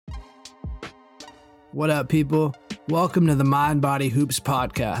What up, people? Welcome to the Mind Body Hoops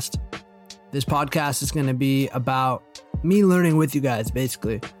podcast. This podcast is going to be about me learning with you guys,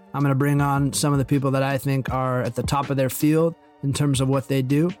 basically. I'm going to bring on some of the people that I think are at the top of their field in terms of what they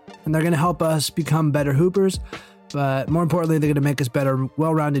do, and they're going to help us become better hoopers, but more importantly, they're going to make us better,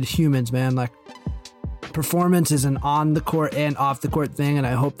 well-rounded humans, man. Like, performance is an on-the-court and off-the-court thing, and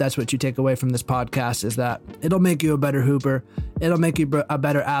I hope that's what you take away from this podcast, is that it'll make you a better hooper, it'll make you a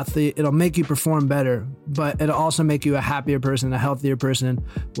better athlete, it'll make you perform better, but it'll also make you a happier person, a healthier person,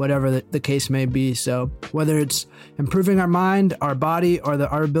 whatever the case may be. So whether it's improving our mind, our body, or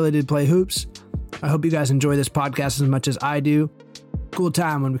our ability to play hoops, I hope you guys enjoy this podcast as much as I do. Cool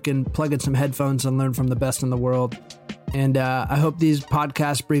time when we can plug in some headphones and learn from the best in the world. And I hope these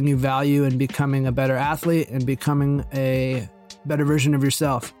podcasts bring you value in becoming a better athlete and becoming a better version of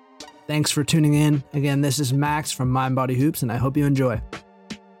yourself. Thanks for tuning in. Again, this is Max from Mind Body Hoops, and I hope you enjoy.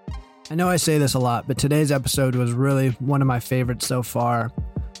 I know I say this a lot, but today's episode was really one of my favorites so far.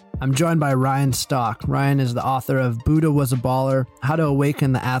 I'm joined by Ryan Stock. Ryan is the author of Buddha Was a Baller, How to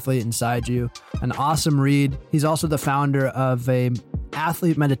Awaken the Athlete Inside You, an awesome read. He's also the founder of a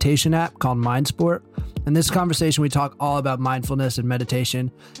athlete meditation app called MindSport. In this conversation, we talk all about mindfulness and meditation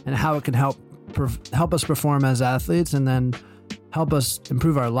and how it can help us perform as athletes and then help us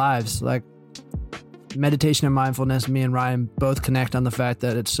improve our lives. Like, meditation and mindfulness, me and Ryan both connect on the fact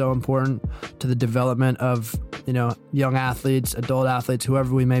that it's so important to the development of, young athletes, adult athletes,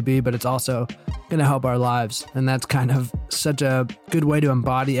 whoever we may be, but it's also going to help our lives. And that's kind of such a good way to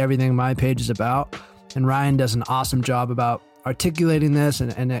embody everything my page is about. And Ryan does an awesome job about articulating this,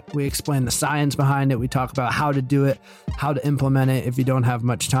 and we explain the science behind it. We talk about how to do it, how to implement it if you don't have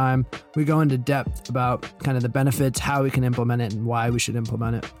much time. We go into depth about kind of the benefits, how we can implement it, and why we should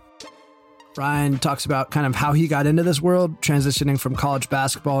implement it. Ryan talks about kind of how he got into this world, transitioning from college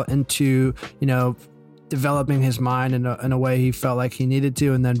basketball into, developing his mind in a way he felt like he needed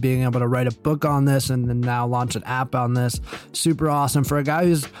to, and then being able to write a book on this and then now launch an app on this. Super awesome. For a guy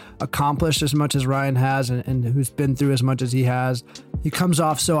who's accomplished as much as Ryan has and who's been through as much as he has, he comes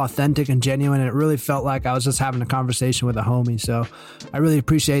off so authentic and genuine, and it really felt like I was just having a conversation with a homie. So I really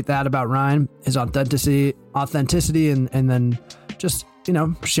appreciate that about Ryan, his authenticity and then just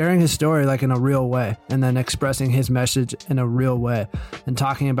sharing his story like in a real way, and then expressing his message in a real way, and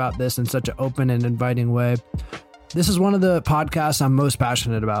talking about this in such an open and inviting way. This is one of the podcasts I'm most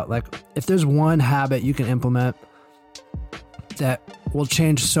passionate about. Like, if there's one habit you can implement that will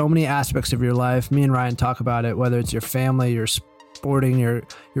change so many aspects of your life, me and Ryan talk about it, whether it's your family, your sporting, your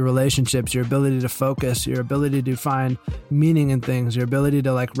relationships, your ability to focus, your ability to find meaning in things, your ability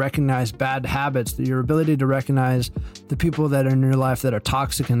to recognize bad habits, your ability to recognize the people that are in your life that are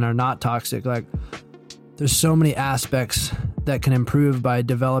toxic and are not toxic. Like, there's so many aspects that can improve by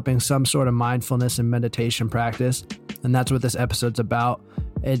developing some sort of mindfulness and meditation practice. And that's what this episode's about.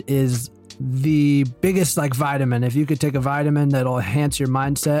 It is the biggest vitamin. If you could take a vitamin that'll enhance your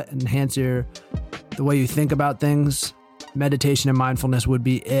mindset, enhance the way you think about things, meditation and mindfulness would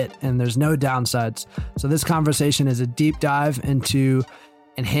be it, and there's no downsides. So this conversation is a deep dive into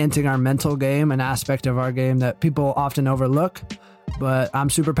enhancing our mental game, an aspect of our game that people often overlook, but I'm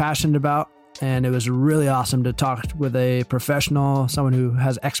super passionate about. And it was really awesome to talk with a professional, someone who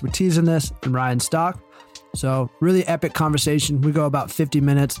has expertise in this, and Ryan Stock. So really epic conversation. We go about 50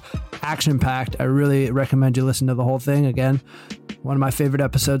 minutes, action-packed. I really recommend you listen to the whole thing. Again, one of my favorite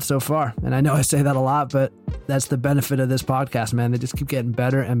episodes so far. And I know I say that a lot, but that's the benefit of this podcast, man. They just keep getting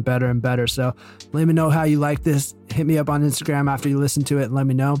better and better and better. So let me know how you like this. Hit me up on Instagram after you listen to it and let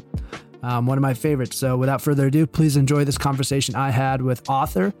me know. One of my favorites. So without further ado, please enjoy this conversation I had with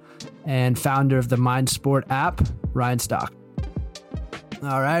author and founder of the MindSport app, Ryan Stock.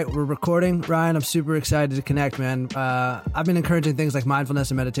 All right, we're recording. Ryan, I'm super excited to connect, man. I've been encouraging things like mindfulness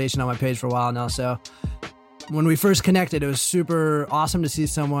and meditation on my page for a while now. So when we first connected, it was super awesome to see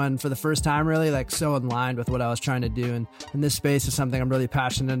someone for the first time really so in line with what I was trying to do. And this space is something I'm really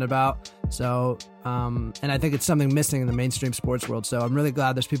passionate about. So, and I think it's something missing in the mainstream sports world. So I'm really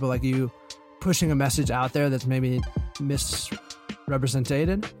glad there's people like you pushing a message out there that's maybe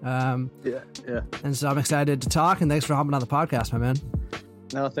misrepresented. Yeah. And so I'm excited to talk, and thanks for hopping on the podcast, my man.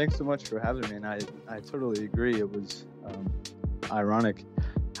 No, thanks so much for having me. And I totally agree. It was ironic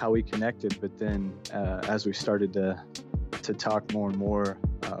how we connected, but then as we started to talk more and more,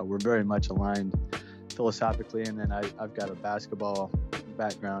 we're very much aligned philosophically. And then I've got a basketball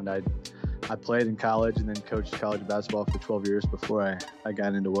background. I played in college and then coached college basketball for 12 years before I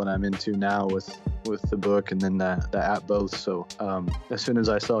got into what I'm into now with the book and then the app both. So as soon as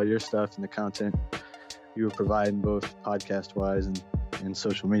I saw your stuff and the content you were providing both podcast wise and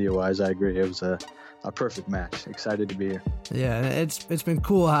social media wise, I agree. It was a perfect match. Excited to be here. Yeah, and it's been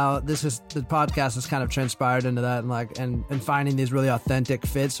cool how the podcast has kind of transpired into that, and finding these really authentic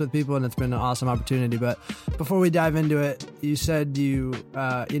fits with people, and it's been an awesome opportunity. But before we dive into it, you said you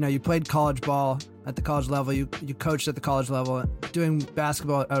played college ball at the college level, you coached at the college level, doing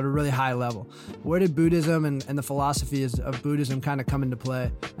basketball at a really high level. Where did Buddhism and the philosophies of Buddhism kind of come into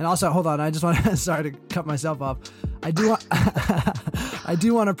play? And also, hold on, I just want to sorry to cut myself off. I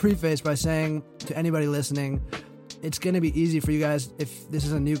do want to preface by saying to anybody listening, it's going to be easy for you guys if this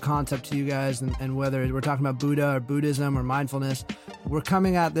is a new concept to you guys, and whether we're talking about Buddha or Buddhism or mindfulness, we're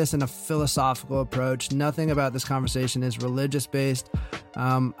coming at this in a philosophical approach. Nothing about this conversation is religious based.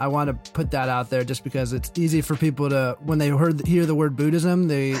 I want to put that out there just because it's easy for people to, when they hear the word Buddhism,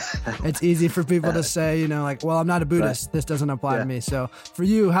 it's easy for people to say, well, I'm not a Buddhist. Right. This doesn't apply to me. So for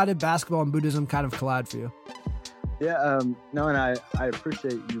you, how did basketball and Buddhism kind of collide for you? Yeah, no, and I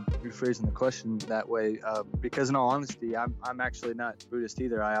appreciate you phrasing the question that way, because in all honesty, I'm actually not Buddhist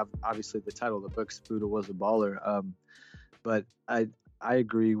either. I have, obviously, the title of the book's Buddha Was a Baller, but I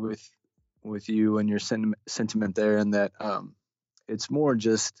agree with you and your sentiment there, and that it's more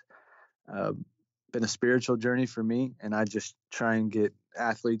just been a spiritual journey for me, and I just try and get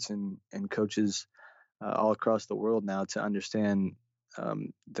athletes and coaches all across the world now to understand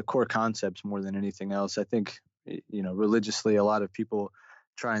the core concepts more than anything else. I think, religiously, a lot of people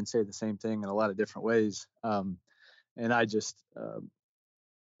try and say the same thing in a lot of different ways. And I just,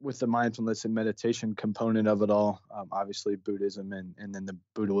 with the mindfulness and meditation component of it all, obviously Buddhism and then the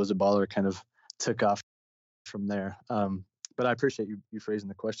Buddha Was a Baller kind of took off from there. But I appreciate you phrasing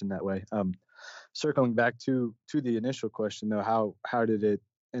the question that way. Circling back to the initial question, though, how did it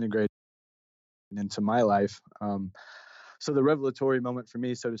integrate into my life? So the revelatory moment for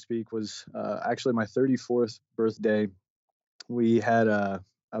me, so to speak, was actually my 34th birthday. We had a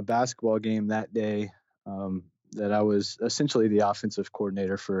basketball game that day that I was essentially the offensive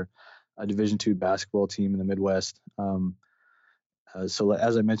coordinator for a Division II basketball team in the Midwest. So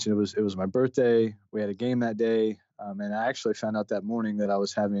as I mentioned, it was my birthday. We had a game that day, and I actually found out that morning that I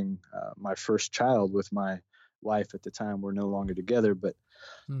was having my first child with my wife at the time. We're no longer together, but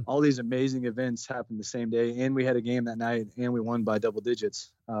all these amazing events happened the same day, and we had a game that night, and we won by double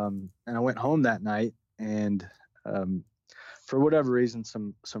digits. And I went home that night, and for whatever reason,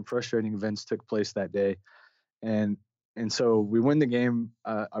 some frustrating events took place that day, and so we win the game,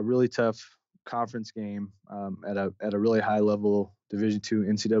 a really tough conference game at a really high level Division II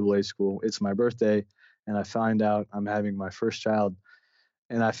NCAA school. It's my birthday, and I find out I'm having my first child,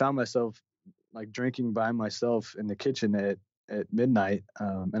 and I found myself like drinking by myself in the kitchen at midnight.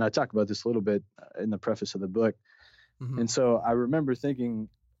 And I talk about this a little bit in the preface of the book. Mm-hmm. And so I remember thinking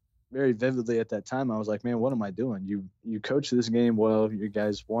very vividly at that time, I was like, man, what am I doing? You coached this game well, you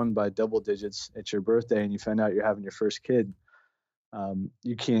guys won by double digits. It's your birthday and you find out you're having your first kid.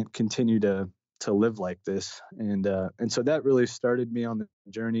 You can't continue to live like this. And so that really started me on the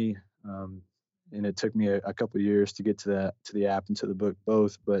journey. And it took me a couple of years to get to the app and to the book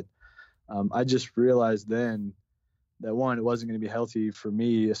both. But I just realized then that, one, it wasn't going to be healthy for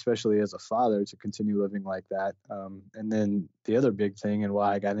me, especially as a father, to continue living like that. And then the other big thing, and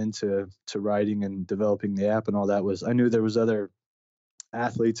why I got into writing and developing the app and all that, was I knew there was other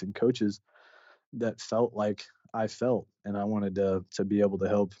athletes and coaches that felt like I felt, and I wanted to be able to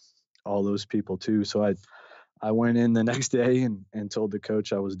help all those people too. So I went in the next day and told the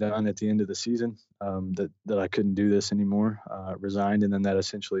coach I was done at the end of the season, that I couldn't do this anymore, resigned. And then that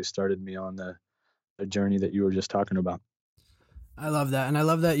essentially started me on the journey that you were just talking about. I love that. And I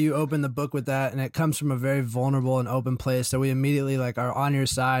love that you open the book with that. And it comes from a very vulnerable and open place. So we immediately are on your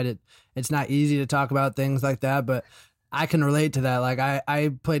side. It's not easy to talk about things like that, but I can relate to that. Like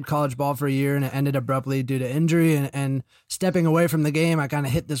I played college ball for a year and it ended abruptly due to injury, and stepping away from the game, I kind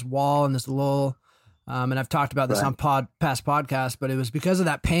of hit this wall and this lull. And I've talked about this on past podcasts, but it was because of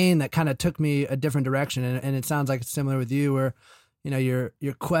that pain that kind of took me a different direction. And it sounds like it's similar with you, where,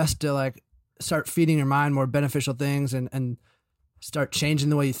 your quest to start feeding your mind more beneficial things and start changing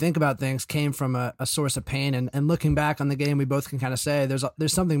the way you think about things came from a source of pain. And looking back on the game, we both can kind of say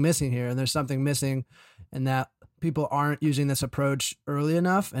there's something missing here, and there's something missing in that people aren't using this approach early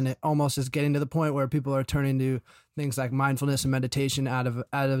enough. And it almost is getting to the point where people are turning to things like mindfulness and meditation out of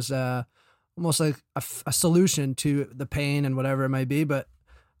almost like a solution to the pain and whatever it might be. But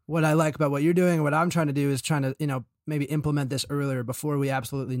what I like about what you're doing and what I'm trying to do is trying to, maybe implement this earlier before we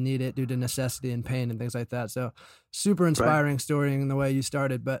absolutely need it due to necessity and pain and things like that. So super inspiring story in the way you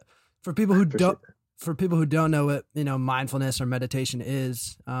started. But for people who don't know what, mindfulness or meditation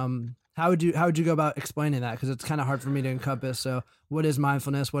is, how how would you go about explaining that? Because it's kind of hard for me to encompass. So what is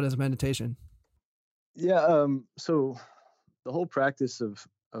mindfulness? What is meditation? Yeah. So the whole practice of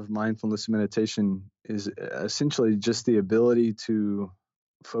mindfulness meditation is essentially just the ability to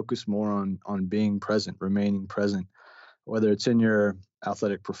focus more on being present, remaining present, whether it's in your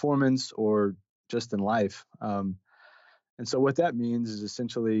athletic performance or just in life. And so what that means is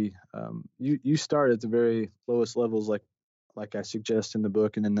essentially you start at the very lowest levels, like I suggest in the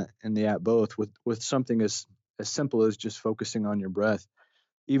book and in the app both, with something as simple as just focusing on your breath,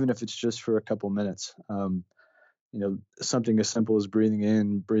 even if it's just for a couple minutes. Something as simple as breathing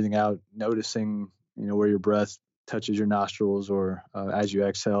in, breathing out, noticing where your breath touches your nostrils, or as you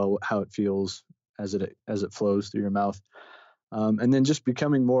exhale, how it feels as it flows through your mouth, and then just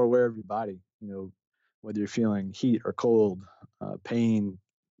becoming more aware of your body. Whether you're feeling heat or cold, pain,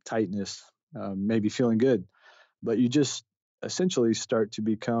 tightness, maybe feeling good, but you just essentially start to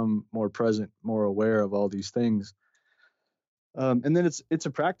become more present, more aware of all these things. And then it's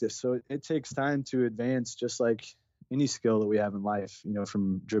a practice, so it takes time to advance, just like any skill that we have in life.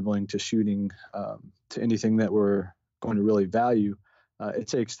 From dribbling to shooting, to anything that we're going to really value. It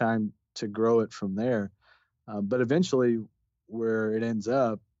takes time to grow it from there, but eventually, where it ends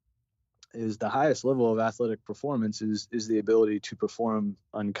up is the highest level of athletic performance is the ability to perform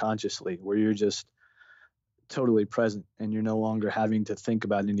unconsciously, where you're just totally present and you're no longer having to think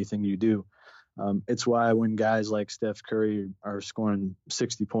about anything you do. It's why when guys like Steph Curry are scoring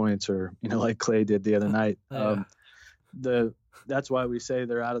 60 points, or like Clay did the other night, that's why we say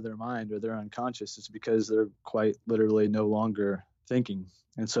they're out of their mind or they're unconscious. It's because they're quite literally no longer thinking.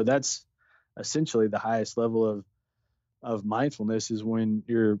 And so that's essentially the highest level of mindfulness, is when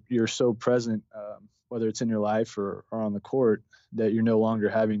you're so present, whether it's in your life or on the court, that you're no longer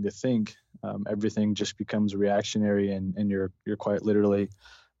having to think. Everything just becomes reactionary, and you're quite literally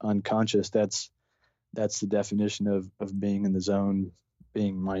unconscious. That's the definition of being in the zone,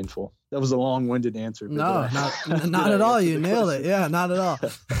 being mindful. That was a long-winded answer. No, not at all. You nailed it. Yeah, not at all.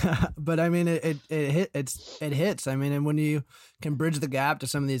 But I mean, it hits. I mean, and when you can bridge the gap to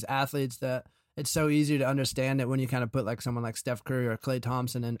some of these athletes, that it's so easy to understand it when you kind of put like someone like Steph Curry or Klay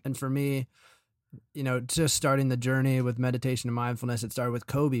Thompson. And for me, just starting the journey with meditation and mindfulness, it started with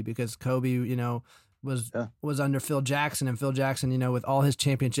Kobe, because Kobe, was under Phil Jackson, and Phil Jackson, with all his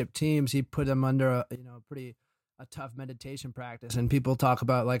championship teams, he put them under a tough meditation practice. And people talk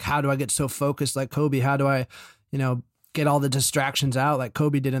about, like, how do I get so focused like Kobe? How do I, get all the distractions out like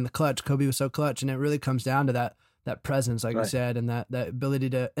Kobe did in the clutch? Kobe was so clutch. And it really comes down to that presence, like you said, and that ability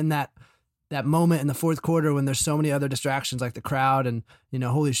to, in that moment in the fourth quarter when there's so many other distractions, like the crowd, and,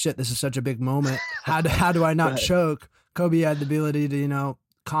 holy shit, this is such a big moment. How do I not choke? Kobe had the ability to,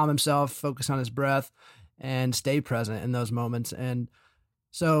 calm himself, focus on his breath, and stay present in those moments. And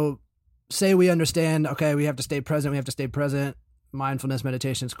so say we understand, okay, we have to stay present. Mindfulness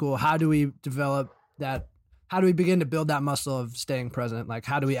meditation is cool. How do we develop that? How do we begin to build that muscle of staying present? Like,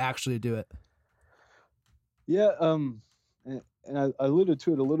 how do we actually do it? Yeah. And I alluded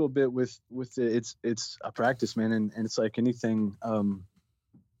to it a little bit with it's a practice, man. And it's like anything,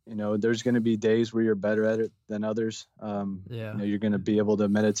 there's going to be days where you're better at it than others. You're going to be able to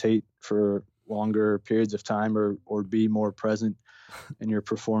meditate for longer periods of time, or be more present in your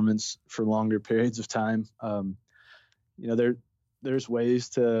performance for longer periods of time. There's ways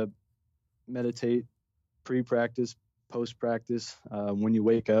to meditate pre-practice, post-practice, when you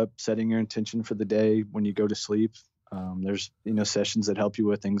wake up, setting your intention for the day, when you go to sleep. There's, sessions that help you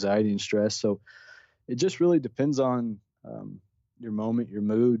with anxiety and stress. So it just really depends on your moment, your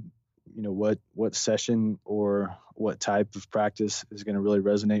mood, what session or what type of practice is going to really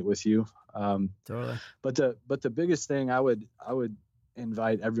resonate with you. Totally. But the biggest thing I would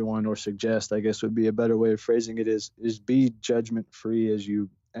invite everyone, or suggest, I guess would be a better way of phrasing it, is be judgment free as you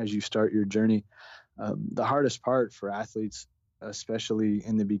start your journey. The hardest part for athletes, especially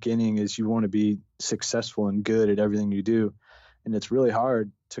in the beginning, is you want to be successful and good at everything you do. And it's really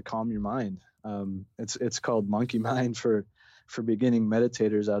hard to calm your mind. It's called monkey mind for beginning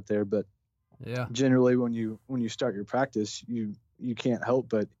meditators out there. But generally when you start your practice, you can't help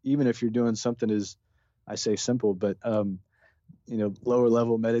but, even if you're doing something as, I say simple, but lower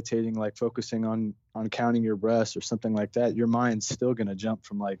level meditating, like focusing on counting your breaths or something like that, your mind's still going to jump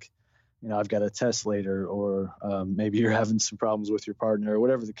from like, I've got a test later, or maybe you're having some problems with your partner, or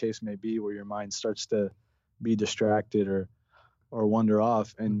whatever the case may be, where your mind starts to be distracted or wander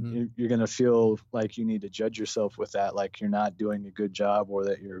off, and you're going to feel like you need to judge yourself with that, like you're not doing a good job, or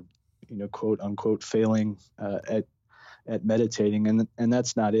that you're, quote unquote, failing at meditating. And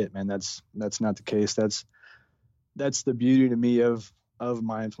that's not it, man. That's not the case. That's the beauty to me of of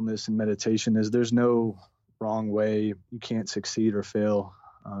mindfulness and meditation is there's no wrong way. You can't succeed or fail.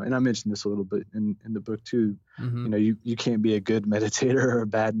 And I mentioned this a little bit in the book too. Mm-hmm. You know, you can't be a good meditator or a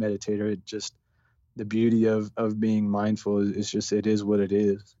bad meditator. It just, the beauty of being mindful is just, it is what it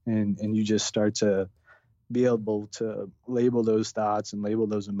is. And you just start to be able to label those thoughts and label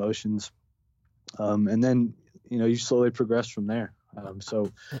those emotions. And then, you know, you slowly progress from there.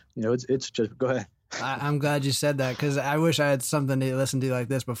 So, you know, it's just, go ahead. I'm glad you said that, because I wish I had something to listen to like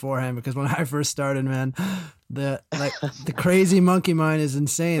this beforehand, because when I first started, man, the crazy monkey mind is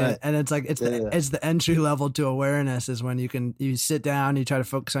insane. Right. And it's like, it's the entry level to awareness is when you sit down, you try to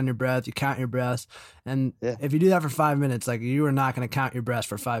focus on your breath, you count your breaths. And if you do that for 5 minutes, like, you are not going to count your breaths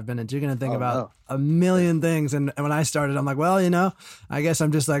for 5 minutes. You're going to think about a million things. And when I started, I'm like, well, you know, I guess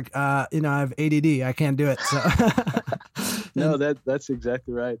I'm just like, you know, I have ADD. I can't do it. So no, that's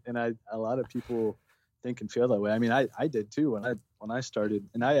exactly right. And a lot of people think and feel that way. I mean, I did too when I started,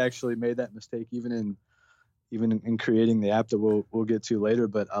 and I actually made that mistake even in creating the app that we'll get to later.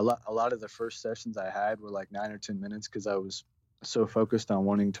 But a lot of the first sessions I had were like 9 or 10 minutes, because I was so focused on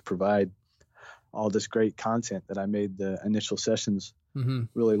wanting to provide all this great content that I made the initial sessions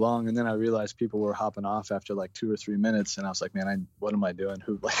really long. And then I realized people were hopping off after like 2 or 3 minutes, and I was like, man, what am I doing?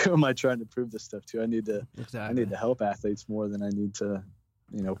 Who am I trying to prove this stuff to? I need to help athletes more than I need to,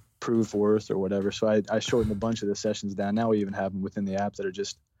 you know, prove worth or whatever. So I shortened a bunch of the sessions down. Now we even have them within the app that are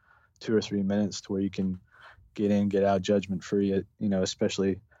just 2 or 3 minutes, to where you can get in, get out judgment free, you know,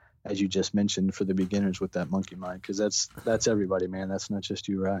 especially as you just mentioned for the beginners with that monkey mind, because that's everybody, man. That's not just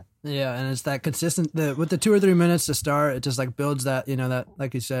you or I. Yeah, and it's that consistent, with the 2 or 3 minutes to start, it just like builds that, you know, that,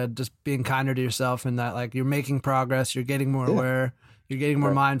 like you said, just being kinder to yourself, and that like you're making progress, you're getting more aware, you're getting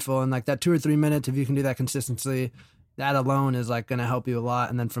more mindful, and like that 2 or 3 minutes, if you can do that consistently, that alone is like going to help you a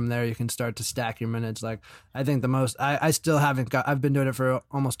lot. And then from there you can start to stack your minutes. Like, I think the most, I still haven't I've been doing it for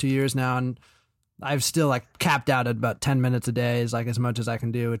almost 2 years now, and I've still like capped out at about 10 minutes a day is like as much as I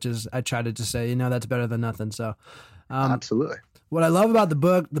can do, which is, I try to just say, you know, that's better than nothing. So, absolutely. What I love about the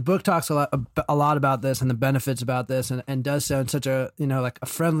book talks a lot about this and the benefits about this, and does so in such a, you know, like a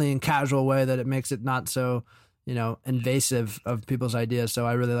friendly and casual way that it makes it not so, you know, invasive of people's ideas. So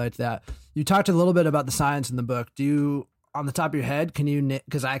I really liked that. You talked a little bit about the science in the book. Do you, on the top of your head, can you,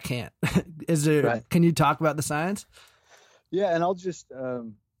 because I can't, can you talk about the science? Yeah. And I'll just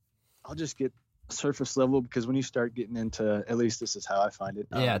get surface level, because when you start getting into, at least this is how I find it.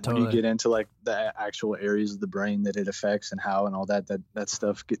 Totally. When you get into like the actual areas of the brain that it affects and how and all that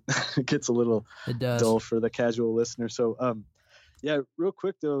stuff gets a little dull for the casual listener. So, real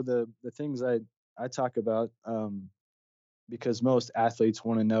quick though, the things I talk about, because most athletes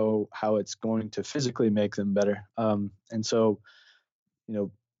want to know how it's going to physically make them better. And so, you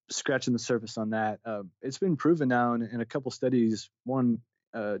know, scratching the surface on that, it's been proven now in a couple studies. One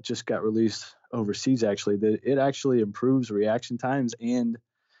just got released overseas, actually, that it actually improves reaction times and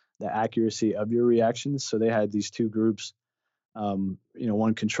the accuracy of your reactions. So they had these 2 groups, you know,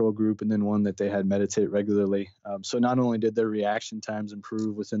 one control group and then one that they had meditate regularly. So not only did their reaction times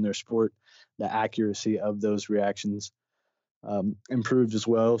improve within their sport, the accuracy of those reactions improved as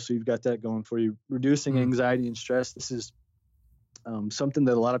well. So you've got that going for you. Reducing anxiety and stress. This is something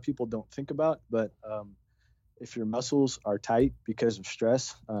that a lot of people don't think about, but if your muscles are tight because of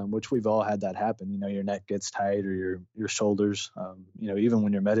stress, which we've all had that happen, you know, your neck gets tight or your shoulders, you know, even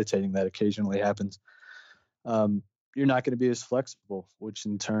when you're meditating, that occasionally happens. You're not going to be as flexible, which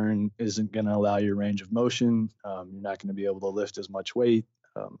in turn isn't going to allow your range of motion. You're not going to be able to lift as much weight.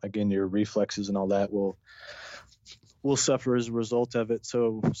 Again, your reflexes and all that will suffer as a result of it.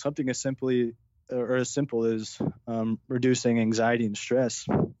 So something as simple as reducing anxiety and stress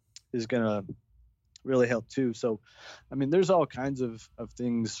is going to really help too. So, I mean, there's all kinds of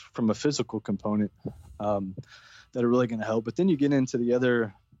things from a physical component that are really going to help. But then you get into the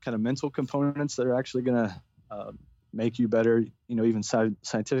other kind of mental components that are actually going to make you better, you know, even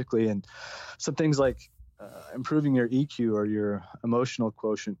scientifically. And some things like improving your EQ, or your emotional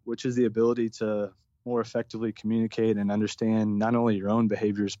quotient, which is the ability to more effectively communicate and understand not only your own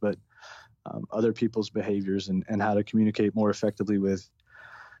behaviors, but other people's behaviors, and how to communicate more effectively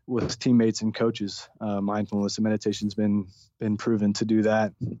with teammates and coaches. Mindfulness and meditation's been proven to do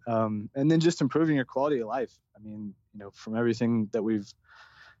that. And then just improving your quality of life. I mean, you know, from everything that we've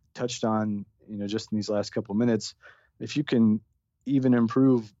touched on, you know, just in these last couple minutes, if you can even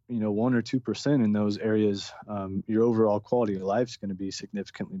improve, you know, 1 or 2% in those areas, your overall quality of life is going to be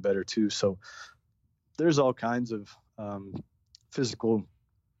significantly better too. So there's all kinds of physical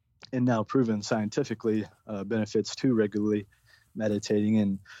and now proven scientifically benefits to regularly meditating.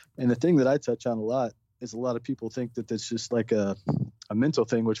 And the thing that I touch on a lot is, a lot of people think that it's just like a a mental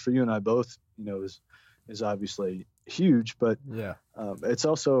thing, which for you and I both, is obviously huge, but yeah, it's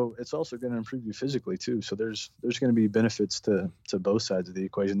also going to improve you physically too. So there's going to be benefits to both sides of the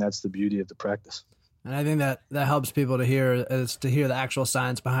equation. That's the beauty of the practice. And I think that helps people to hear the actual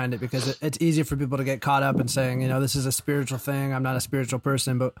science behind it, because it's easy for people to get caught up in saying, this is a spiritual thing. I'm not a spiritual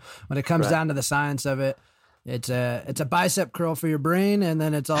person. But when it comes down to the science of it, it's a bicep curl for your brain. And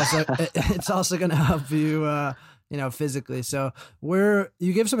then it's also, going to help you, physically. So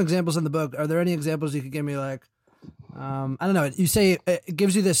you give some examples in the book. Are there any examples you could give me? Like, I don't know. You say it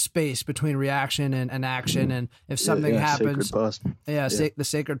gives you this space between reaction and action, and if something happens, sacred pause. The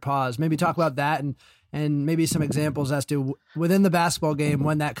sacred pause. Maybe talk about that and maybe some examples as to within the basketball game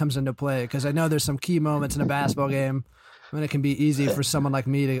when that comes into play. Because I know there's some key moments in a basketball game when it can be easy for someone like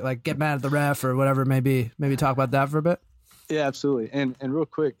me to like get mad at the ref or whatever it may be. Maybe talk about that for a bit. Yeah, absolutely. And real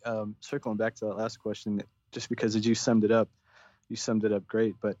quick, circling back to that last question, just because as you summed it up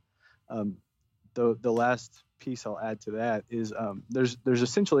great. But the last piece I'll add to that is there's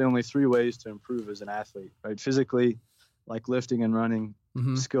essentially only 3 ways to improve as an athlete, right? Physically, like lifting and running,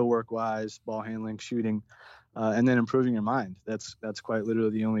 skill work wise, ball handling, shooting, and then improving your mind. That's quite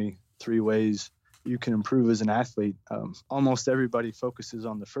literally the only 3 ways you can improve as an athlete. Almost everybody focuses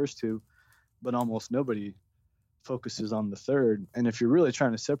on the first 2, but almost nobody focuses on the third. And if you're really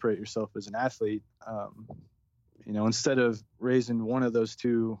trying to separate yourself as an athlete, instead of raising one of those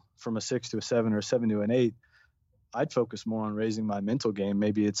 2 from a 6 to a 7 or a 7 to an 8, I'd focus more on raising my mental game.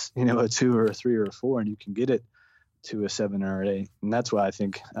 Maybe it's, a 2 or a 3 or a 4, and you can get it to a 7 or an 8. And that's why I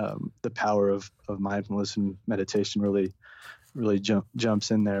think the power of mindfulness and meditation really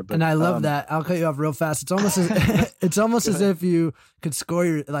jumps in there. But, and I love that. I'll cut you off real fast. It's almost as if you could score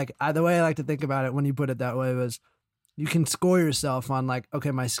the way I like to think about it when you put it that way was you can score yourself on like,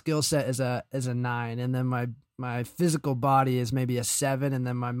 okay, my skill set is a 9, and then my physical body is maybe a 7, and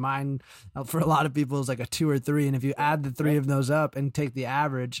then my mind for a lot of people is like a 2 or 3. And if you add the 3 of those up and take the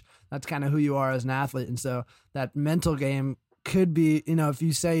average, that's kind of who you are as an athlete. And so that mental game could be, if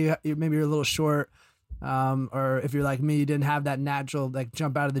you say maybe you're a little short, or if you're like me, you didn't have that natural like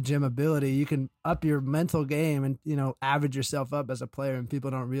jump out of the gym ability, you can up your mental game and average yourself up as a player. And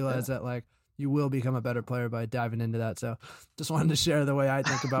people don't realize that like you will become a better player by diving into that. So just wanted to share the way I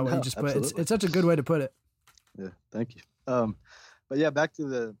think about what you just put. It's such a good way to put it. Yeah, thank you. But yeah, back to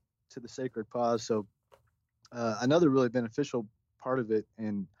the sacred pause. So another really beneficial part of it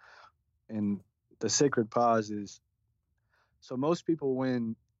in the sacred pause is, so most people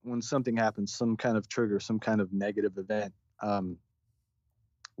when something happens, some kind of trigger, some kind of negative event,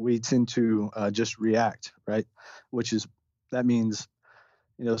 we tend to just react, right? That means,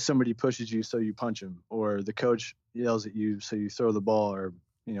 somebody pushes you, so you punch him, or the coach yells at you, so you throw the ball, or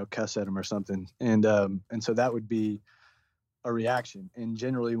cuss at him or something. And so that would be a reaction. And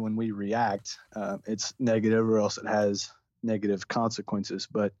generally when we react, it's negative, or else it has negative consequences.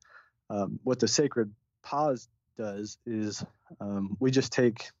 But what the sacred pause does is we just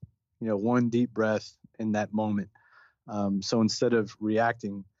take, one deep breath in that moment. So instead of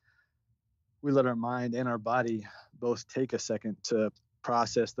reacting, we let our mind and our body both take a second to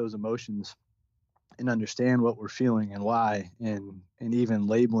process those emotions and understand what we're feeling and why, and even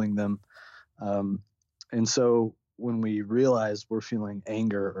labeling them. And so when we realize we're feeling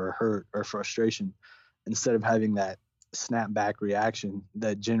anger or hurt or frustration, instead of having that snap back reaction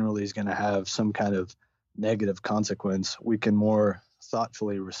that generally is going to have some kind of negative consequence, we can more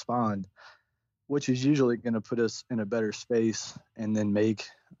thoughtfully respond, which is usually going to put us in a better space, and then make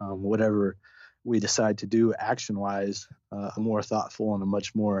whatever we decide to do action-wise a more thoughtful and a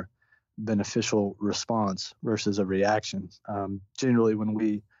much more beneficial response versus a reaction. Generally, when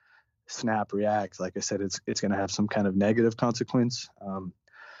we react, like I said, it's going to have some kind of negative consequence,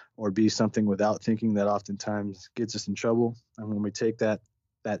 or be something without thinking that oftentimes gets us in trouble. And when we take that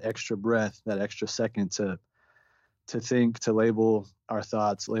extra breath, that extra second to think, to label our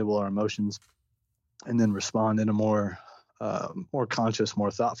thoughts, label our emotions, and then respond in a more conscious, more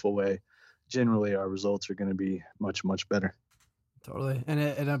thoughtful way, generally our results are going to be much, much better. Totally. And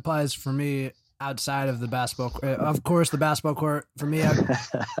it applies for me outside of the basketball court. Of course, the basketball court for me,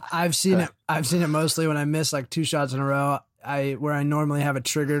 I've seen it mostly when I miss like 2 shots in a row. Where I normally have a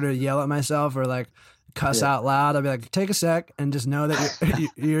trigger to yell at myself or like cuss out loud. I'll be like, take a sec and just know that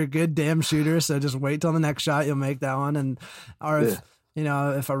you're a good damn shooter. So just wait till the next shot. You'll make that one.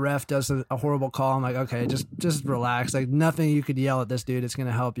 If a ref does a horrible call, I'm like, okay, just relax. Like nothing you could yell at this dude. It's going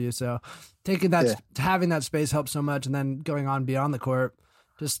to help you. So having that space helps so much. And then going on beyond the court,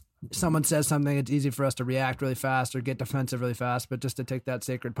 just someone says something, it's easy for us to react really fast or get defensive really fast. But just to take that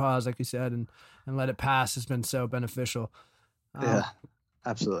sacred pause, like you said, and let it pass has been so beneficial. Yeah,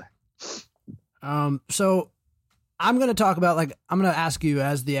 absolutely. So I'm going to talk about, like, I'm going to ask you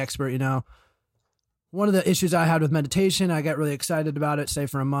as the expert, you know, one of the issues I had with meditation, I get really excited about it, say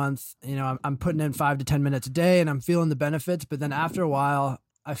for a month, you know, I'm putting in 5 to 10 minutes a day and I'm feeling the benefits. But then after a while,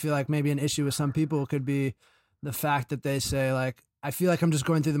 I feel like maybe an issue with some people could be the fact that they say, like, I feel like I'm just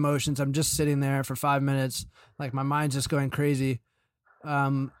going through the motions. I'm just sitting there for 5 minutes. Like my mind's just going crazy.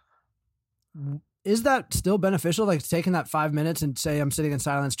 Is that still beneficial? Like taking that 5 minutes and say I'm sitting in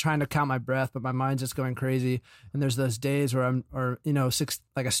silence, trying to count my breath, but my mind's just going crazy. And there's those days where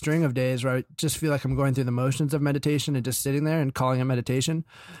like a string of days where I just feel like I'm going through the motions of meditation and just sitting there and calling it meditation.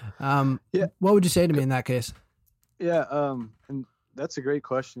 What would you say to me in that case? Yeah. And that's a great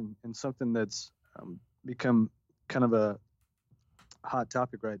question, and something that's become kind of a hot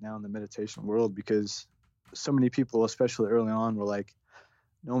topic right now in the meditation world, because so many people, especially early on, were like,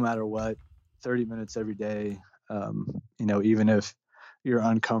 no matter what, 30 minutes every day, even if you're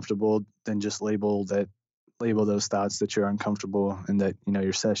uncomfortable, then just label those thoughts that you're uncomfortable and that,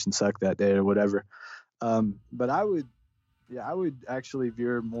 your session sucked that day or whatever. But I would actually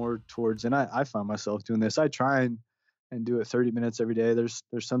veer more towards, and I find myself doing this. I try and do it 30 minutes every day. There's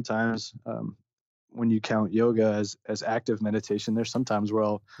sometimes, when you count yoga as active meditation, there's sometimes where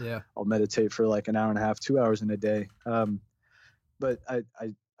I'll meditate for like an hour and a half, 2 hours in a day. But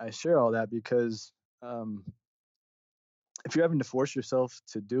I share all that because if you're having to force yourself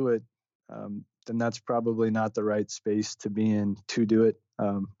to do it, then that's probably not the right space to be in to do it.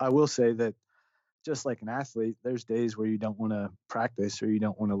 I will say that just like an athlete, there's days where you don't want to practice or you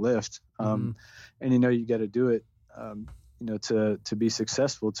don't want to lift. And you got to do it, to be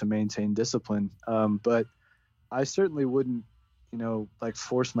successful, to maintain discipline. But I certainly wouldn't, like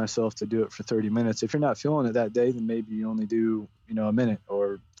force myself to do it for 30 minutes. If you're not feeling it that day, then maybe you only do, a minute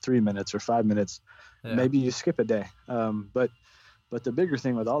or 3 minutes or 5 minutes. Yeah. Maybe you skip a day. But the bigger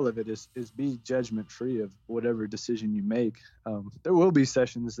thing with all of it is be judgment free of whatever decision you make. There will be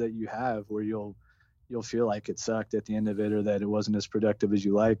sessions that you have where you'll feel like it sucked at the end of it, or that it wasn't as productive as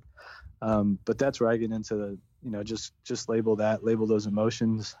you like. But that's where I get into the, just label those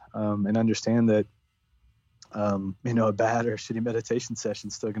emotions, and understand that, a bad or shitty meditation session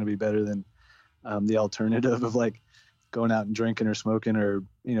is still going to be better than the alternative of like going out and drinking or smoking or,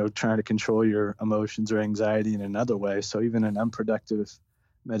 trying to control your emotions or anxiety in another way. So even an unproductive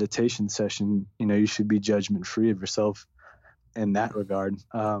meditation session, you should be judgment free of yourself in that regard.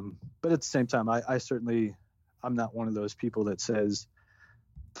 But at the same time, I'm not one of those people that says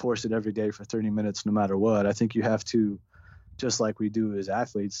force it every day for 30 minutes no matter what. I think you have to, just like we do as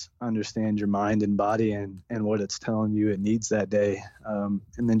athletes, understand your mind and body and what it's telling you it needs that day, and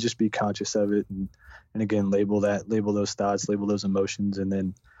then just be conscious of it, and again label those thoughts, label those emotions, and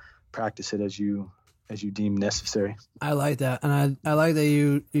then practice it as you deem necessary. I like that, and I like that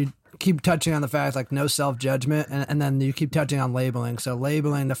you keep touching on the fact, like, no self-judgment, and then you keep touching on labeling. So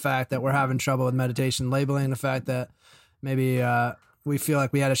labeling the fact that we're having trouble with meditation, labeling the fact that maybe we feel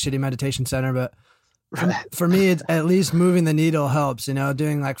like we had a shitty meditation center, but for me, it's at least moving the needle helps,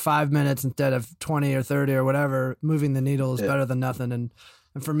 doing like 5 minutes instead of 20 or 30 or whatever. Moving the needle is better than nothing. And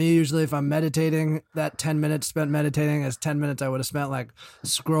for me, usually if I'm meditating, that 10 minutes spent meditating is 10 minutes I would have spent like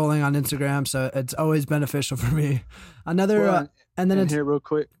scrolling on Instagram. So it's always beneficial for me. Another, and then it's here real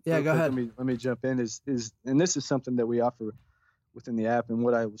quick. Yeah, go ahead. Let me jump in is, and this is something that we offer within the app. And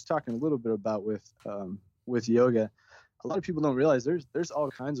what I was talking a little bit about with yoga, a lot of people don't realize there's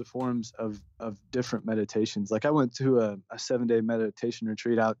all kinds of forms of different meditations. Like I went to a 7-day meditation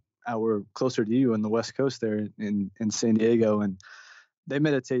retreat out where closer to you on the West Coast there in San Diego, and they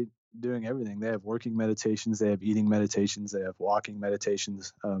meditate doing everything. They have working meditations, they have eating meditations, they have walking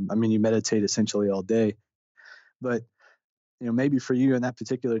meditations. You meditate essentially all day, but maybe for you in that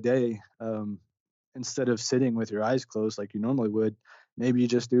particular day, instead of sitting with your eyes closed like you normally would, maybe you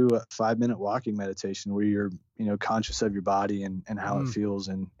just do a 5-minute walking meditation where you're, conscious of your body and how it feels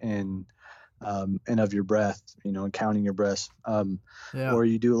and of your breath, and counting your breaths. Or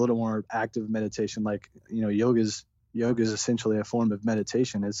you do a little more active meditation, like, yoga is essentially a form of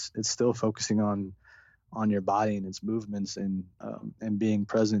meditation. It's still focusing on your body and its movements and being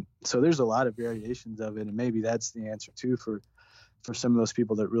present. So there's a lot of variations of it. And maybe that's the answer too, for some of those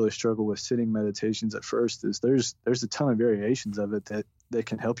people that really struggle with sitting meditations at first, is there's a ton of variations of it that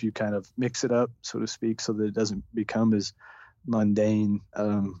can help you kind of mix it up, so to speak, so that it doesn't become as mundane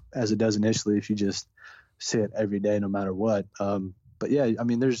as it does initially if you just sit every day no matter what. But yeah,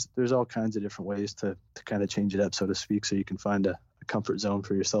 there's all kinds of different ways to kind of change it up, so to speak, so you can find a comfort zone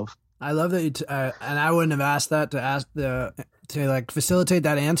for yourself. I love that you and I wouldn't have asked that to like facilitate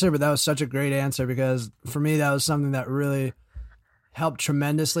that answer, but that was such a great answer, because for me that was something that really helped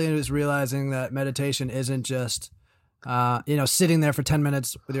tremendously, and it was realizing that meditation isn't just, sitting there for 10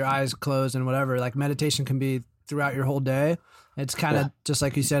 minutes with your eyes closed and whatever. Like meditation can be throughout your whole day. It's kind of just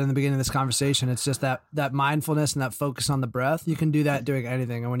like you said in the beginning of this conversation. It's just that mindfulness and that focus on the breath. You can do that doing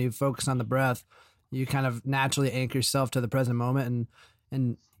anything. And when you focus on the breath, you kind of naturally anchor yourself to the present moment.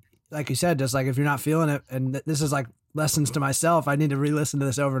 And like you said, just like if you're not feeling it, and this is like lessons to myself, I need to re-listen to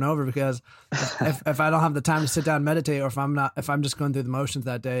this over and over, because if I don't have the time to sit down and meditate, or if I'm just going through the motions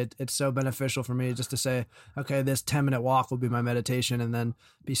that day, it's so beneficial for me just to say, okay, this 10-minute walk will be my meditation, and then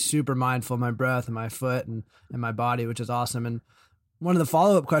be super mindful of my breath and my foot and my body, which is awesome. And one of the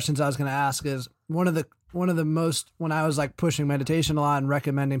follow-up questions I was going to ask is one of the most, when I was like pushing meditation a lot and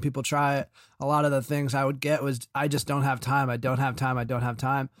recommending people try it, a lot of the things I would get was, I just don't have time. I don't have time. I don't have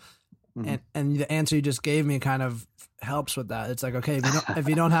time. Mm-hmm. And the answer you just gave me kind of helps with that. It's like, okay, if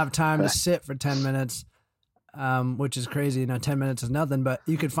you don't have time to sit for 10 minutes, which is crazy, 10 minutes is nothing, but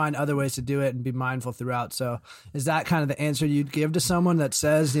you could find other ways to do it and be mindful throughout. So is that kind of the answer you'd give to someone that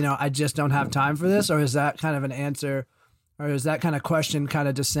says, I just don't have time for this? Or is that kind of an answer, or is that kind of question kind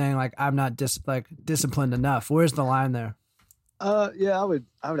of just saying like, I'm not disciplined enough? Where's the line there? Yeah, I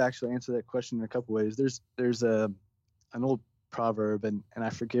would actually answer that question in a couple ways. There's an old proverb, and I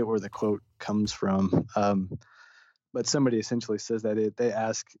forget where the quote comes from, but somebody essentially says that they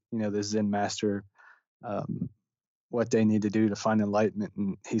ask the Zen master what they need to do to find enlightenment,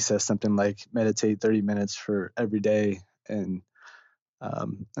 and he says something like meditate 30 minutes for every day, and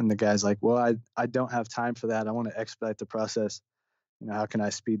the guy's like, well, I don't have time for that. I want to expedite the process. How can I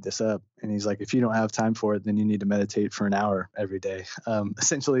speed this up? And he's like, if you don't have time for it, then you need to meditate for an hour every day.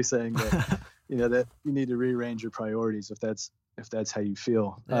 Essentially saying that that you need to rearrange your priorities if that's how you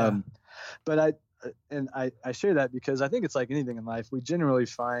feel. Yeah. But I share that because I think it's like anything in life. We generally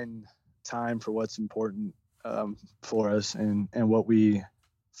find time for what's important for us and what we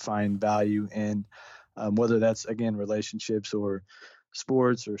find value in, whether that's, again, relationships or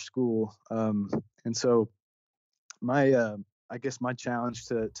sports or school. And so I guess my challenge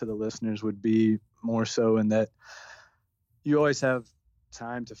to the listeners would be more so in that you always have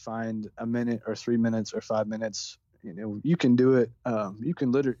time to find a minute or 3 minutes or 5 minutes. You can do it. You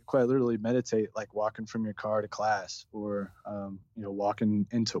can quite literally meditate, like walking from your car to class, or walking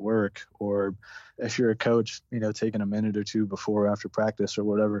into work, or if you're a coach, taking a minute or two before or after practice or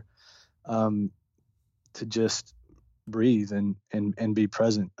whatever, to just breathe and be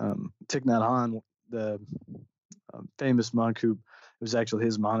present. Thich Nhat Hanh, the famous monk who, it was actually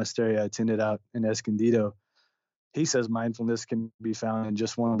his monastery I attended out in Escondido, he says mindfulness can be found in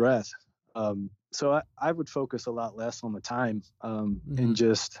just one breath. So I would focus a lot less on the time, and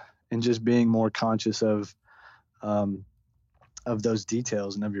just being more conscious of those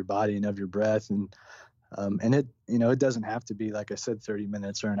details and of your body and of your breath. And it, it doesn't have to be, like I said, 30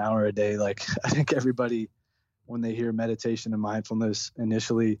 minutes or an hour a day. Like, I think everybody, when they hear meditation and mindfulness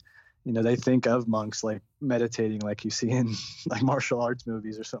initially, they think of monks like meditating, like you see in like martial arts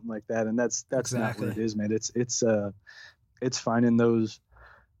movies or something like that. And that's exactly not what it is, man. It's finding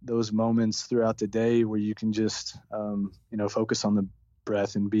those moments throughout the day where you can just, focus on the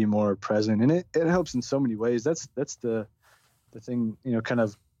breath and be more present. And it helps in so many ways. That's the thing, kind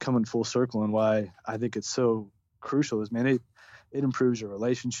of coming full circle, and why I think it's so crucial is, man, it improves your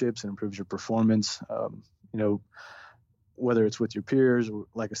relationships, it improves your performance, whether it's with your peers, or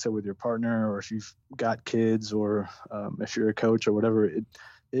like I said, with your partner, or if you've got kids, or if you're a coach or whatever, it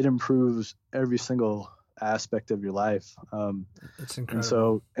improves every single aspect of your life. It's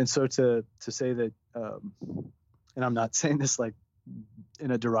incredible. And so to say that, and I'm not saying this like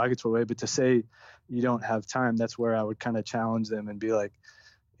in a derogatory way, but to say you don't have time, that's where I would kind of challenge them and be like,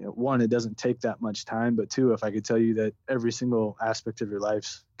 one, it doesn't take that much time, but two, if I could tell you that every single aspect of your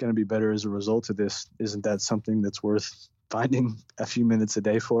life's going to be better as a result of this, isn't that something that's worth finding a few minutes a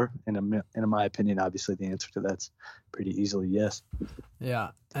day for? And in my opinion, obviously the answer to that's pretty easily yes. Yeah.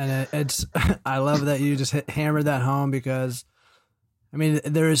 And it's, I love that you just hammered that home, because I mean,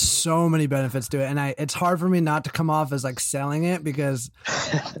 there is so many benefits to it. And it's hard for me not to come off as like selling it, because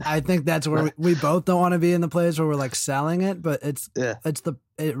I think that's where we both don't want to be in the place where we're like selling it, but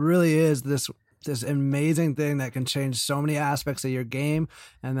it really is this amazing thing that can change so many aspects of your game,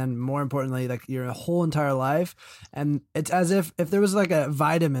 and then more importantly, like your whole entire life. And it's as if there was like a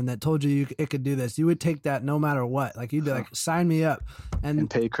vitamin that told you it could do this, you would take that no matter what. Like you'd be like, sign me up, and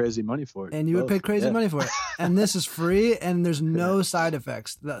pay crazy money for it. And you would pay crazy money for it. And this is free, and there's no side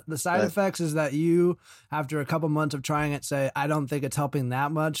effects. The side effects is that you, after a couple months of trying it, say, I don't think it's helping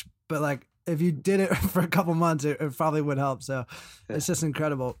that much. But like, if you did it for a couple months, it probably would help. So it's just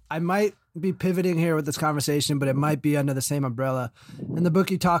incredible. I might be pivoting here with this conversation, but it might be under the same umbrella. In the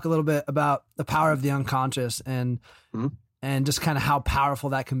book, you talk a little bit about the power of the unconscious and just kind of how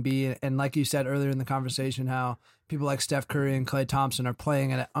powerful that can be. And like you said earlier in the conversation, how people like Steph Curry and Klay Thompson are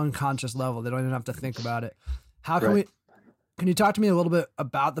playing at an unconscious level. They don't even have to think about it. How can can you talk to me a little bit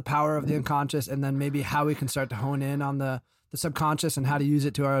about the power of the unconscious, and then maybe how we can start to hone in on the subconscious and how to use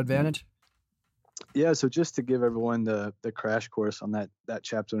it to our advantage? Yeah, so just to give everyone the crash course on that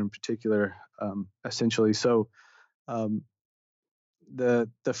chapter in particular, essentially. So the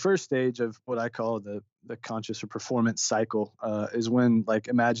first stage of what I call the conscious or performance cycle is when, like,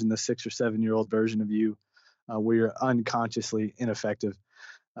 imagine the 6 or 7 year old version of you where you're unconsciously ineffective.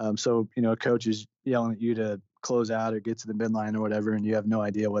 So, a coach is yelling at you to close out or get to the midline or whatever, and you have no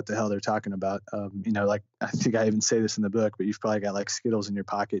idea what the hell they're talking about. Like, I think I even say this in the book, but you've probably got like Skittles in your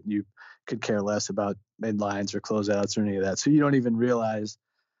pocket and you could care less about midlines or closeouts or any of that. So you don't even realize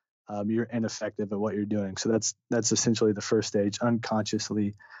you're ineffective at what you're doing. So that's essentially the first stage,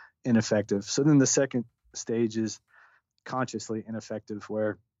 unconsciously ineffective. So then the second stage is consciously ineffective,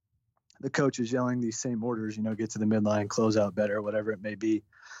 where the coach is yelling these same orders, get to the midline, close out better, whatever it may be.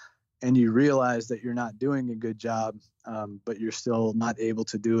 And you realize that you're not doing a good job, but you're still not able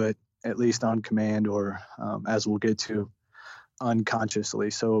to do it, at least on command or, as we'll get to, unconsciously.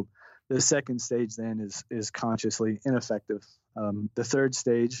 So the second stage then is consciously ineffective. The third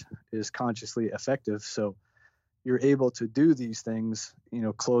stage is consciously effective. So you're able to do these things,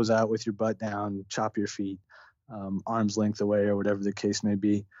 close out with your butt down, chop your feet, arm's length away, or whatever the case may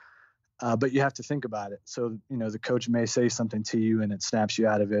be. But you have to think about it. So, the coach may say something to you and it snaps you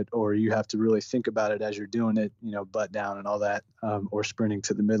out of it, or you have to really think about it as you're doing it, butt down and all that, or sprinting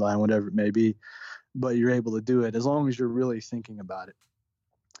to the midline, whatever it may be. But you're able to do it as long as you're really thinking about it.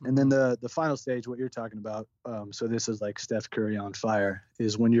 And then the final stage, what you're talking about, so this is like Steph Curry on fire,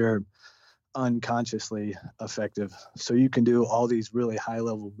 is when you're unconsciously effective. So you can do all these really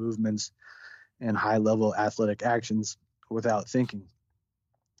high-level movements and high-level athletic actions without thinking.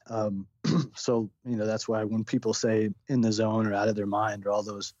 So, that's why when people say in the zone or out of their mind, or all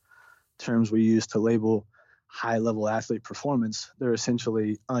those terms we use to label high-level athlete performance, they're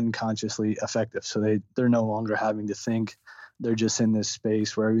essentially unconsciously effective. So they're no longer having to think. They're just in this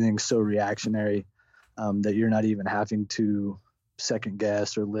space where everything's so reactionary that you're not even having to second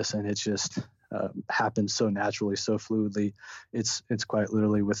guess or listen. It's just happens so naturally, so fluidly. It's quite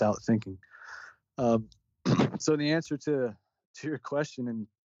literally without thinking. So the answer to your question, and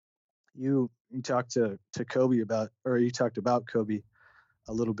you talked to Kobe about, or you talked about Kobe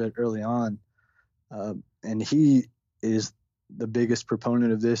a little bit early on, and he is the biggest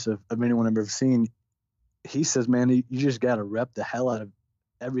proponent of this of anyone I've ever seen. He says, man, you just got to rep the hell out of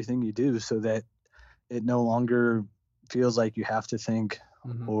everything you do so that it no longer feels like you have to think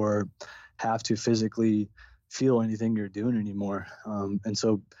or have to physically feel anything you're doing anymore. And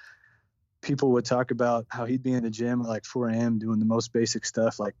so people would talk about how he'd be in the gym at like 4 a.m. doing the most basic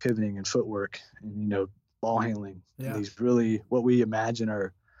stuff like pivoting and footwork and, ball handling. Yeah. And these really what we imagine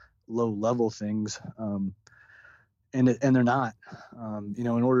are low level things. And they're not. In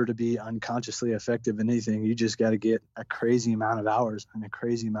order to be unconsciously effective in anything, you just got to get a crazy amount of hours and a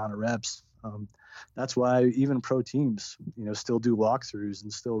crazy amount of reps. That's why even pro teams, still do walkthroughs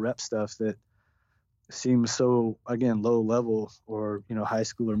and still rep stuff that seems so, again, low level or, high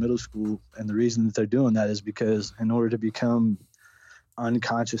school or middle school. And the reason that they're doing that is because in order to become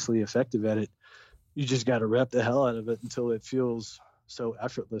unconsciously effective at it, you just got to rep the hell out of it until it feels so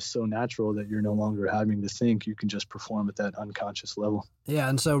effortless, so natural that you're no longer having to think. You can just perform at that unconscious level. Yeah,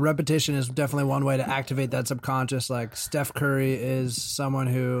 and so repetition is definitely one way to activate that subconscious. Like Steph Curry is someone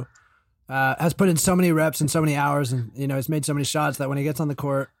who has put in so many reps and so many hours, and has made so many shots that when he gets on the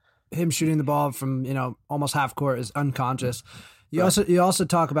court, him shooting the ball from almost half court is unconscious. You also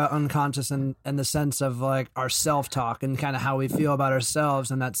talk about unconscious and the sense of like our self-talk and kind of how we feel about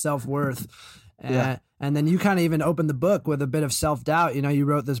ourselves and that self-worth. And then you kind of even opened the book with a bit of self-doubt. You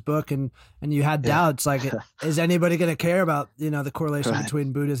wrote this book and you had doubts like, is anybody going to care about, the correlation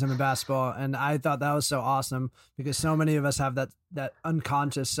between Buddhism and basketball? And I thought that was so awesome because so many of us have that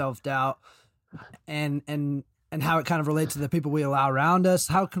unconscious self-doubt and how it kind of relates to the people we allow around us.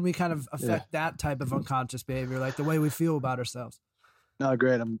 How can we kind of affect that type of unconscious behavior, like the way we feel about ourselves? No,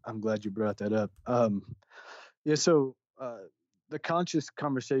 great. I'm glad you brought that up. So the conscious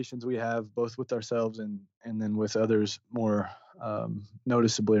conversations we have both with ourselves and then with others more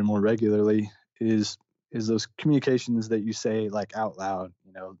noticeably or more regularly is those communications that you say like out loud.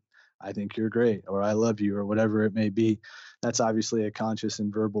 I think you're great, or I love you, or whatever it may be. That's obviously a conscious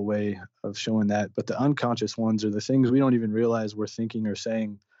and verbal way of showing that. But the unconscious ones are the things we don't even realize we're thinking or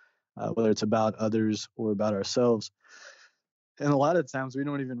saying, whether it's about others or about ourselves. And a lot of times we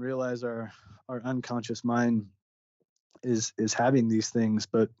don't even realize our unconscious mind is having these things.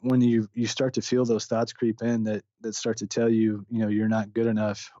 But when you start to feel those thoughts creep in that start to tell you, you're not good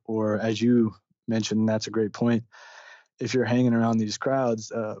enough, or as you mentioned, that's a great point. If you're hanging around these crowds,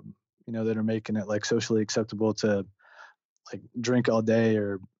 that are making it like socially acceptable to like drink all day,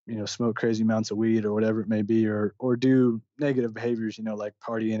 or smoke crazy amounts of weed, or whatever it may be, or do negative behaviors, like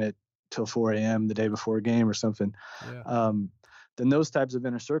partying it till 4 a.m. the day before a game or something. Yeah. Then those types of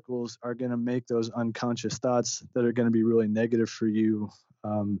inner circles are going to make those unconscious thoughts that are going to be really negative for you,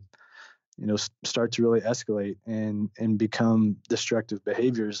 start to really escalate and become destructive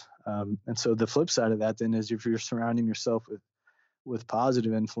behaviors. And so the flip side of that then is, if you're surrounding yourself with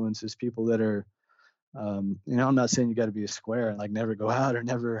positive influences, people that are, I'm not saying you got to be a square and like never go out or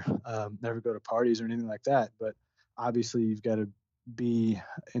never go to parties or anything like that, but obviously you've got to be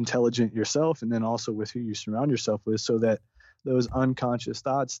intelligent yourself, and then also with who you surround yourself with, so that those unconscious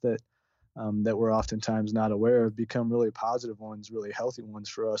thoughts that we're oftentimes not aware of become really positive ones, really healthy ones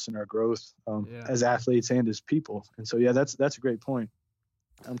for us in our growth as athletes and as people. And so, yeah, that's a great point,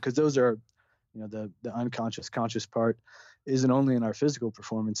 because those are, the unconscious. Conscious part isn't only in our physical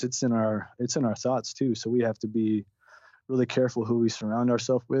performance; it's in our thoughts too. So we have to be really careful who we surround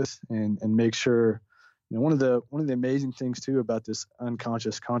ourselves with, and make sure. One of the amazing things too about this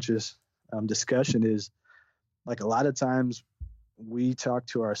unconscious conscious discussion is, like, a lot of times we talk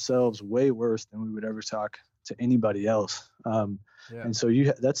to ourselves way worse than we would ever talk to anybody else. And so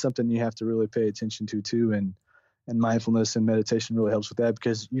that's something you have to really pay attention to too. And mindfulness and meditation really helps with that,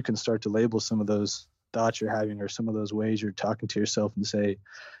 because you can start to label some of those thoughts you're having, or some of those ways you're talking to yourself, and say,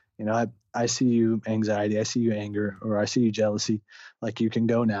 I see you anxiety, I see you anger, or I see you jealousy. Like, you can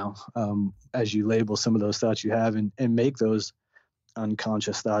go now, as you label some of those thoughts you have, and make those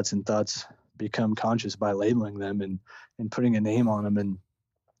unconscious thoughts and thoughts become conscious by labeling them and putting a name on them,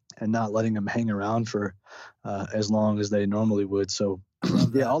 and not letting them hang around for as long as they normally would. So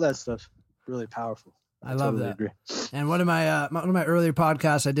all that stuff really powerful. I love totally that. Agree. And one of my earlier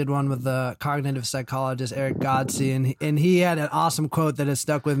podcasts, I did one with the cognitive psychologist Eric Godsey, and he had an awesome quote that has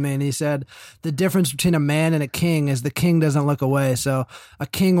stuck with me. And he said, "The difference between a man and a king is the king doesn't look away. So a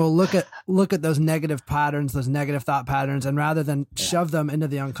king will look at those negative patterns, those negative thought patterns, and rather than shove them into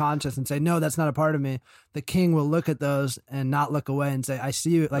the unconscious and say, no, that's not a part of me, the king will look at those and not look away and say, I see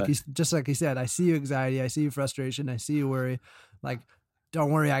you, like just like he said, I see you anxiety, I see you frustration, I see you worry, like."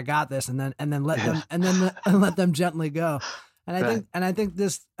 Don't worry, I got this, and then let them gently go. And I think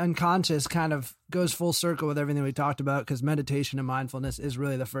this unconscious kind of goes full circle with everything we talked about, because meditation and mindfulness is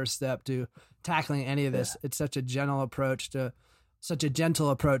really the first step to tackling any of this. It's such a gentle approach to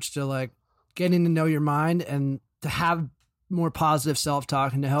like getting to know your mind, and to have more positive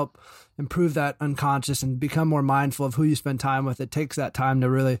self-talk, and to help improve that unconscious and become more mindful of who you spend time with. It takes that time to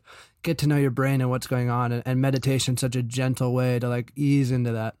really get to know your brain and what's going on, and meditation is such a gentle way to like ease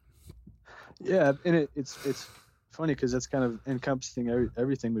into that. Yeah. And it's funny, because that's kind of encompassing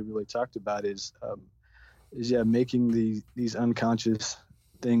everything we really talked about is making these unconscious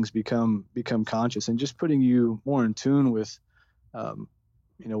things become conscious, and just putting you more in tune with,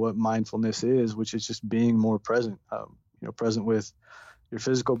 what mindfulness is, which is just being more present, present with your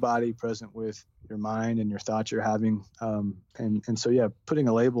physical body, present with your mind and your thoughts you're having. And so, putting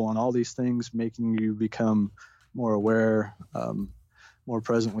a label on all these things, making you become more aware, more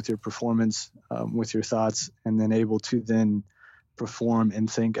present with your performance, with your thoughts, and then able to then perform and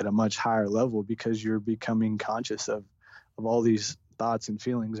think at a much higher level, because you're becoming conscious of all these thoughts and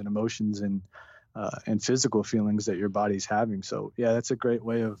feelings and emotions and physical feelings that your body's having. So that's a great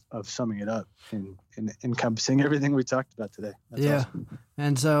way of summing it up and encompassing everything we talked about today. That's awesome.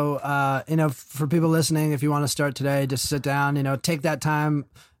 And so, for people listening, if you want to start today, just sit down, take that time.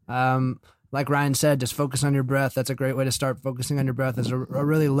 Like Ryan said, just focus on your breath. That's a great way to start. Focusing on your breath is a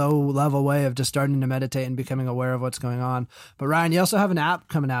really low level way of just starting to meditate and becoming aware of what's going on. But Ryan, you also have an app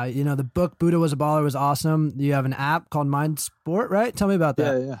coming out. The book Buddha Was a Baller was awesome. You have an app called Mind Sport, right? Tell me about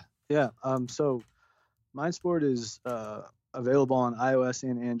that. Yeah. So MindSport is available on iOS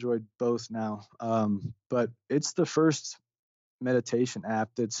and Android both now. But it's the first meditation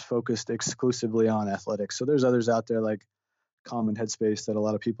app that's focused exclusively on athletics. So there's others out there like Calm and Headspace that a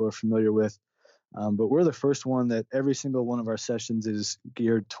lot of people are familiar with. But we're the first one that every single one of our sessions is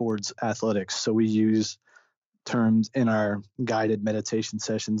geared towards athletics. So we use terms in our guided meditation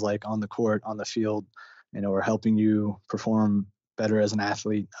sessions, like on the court, on the field, or helping you perform better as an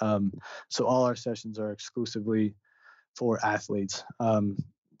athlete. So all our sessions are exclusively for athletes.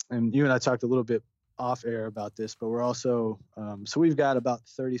 And you and I talked a little bit off air about this, but we're also, so we've got about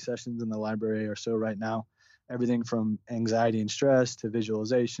 30 sessions in the library or so right now, everything from anxiety and stress to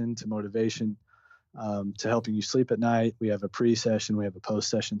visualization to motivation, to helping you sleep at night. We have a pre-session, we have a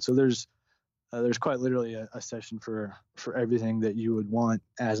post-session. So there's quite literally a session for everything that you would want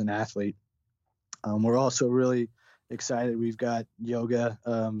as an athlete. We're also really excited. We've got yoga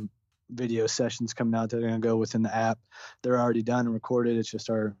video sessions coming out that are going to go within the app. They're already done and recorded. It's just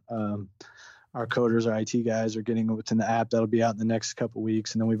our coders, our IT guys are getting it within the app. That'll be out in the next couple of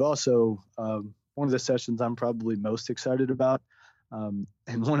weeks. And then we've also, one of the sessions I'm probably most excited about, and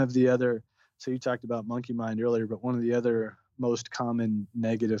one of the other, so you talked about monkey mind earlier, but one of the other most common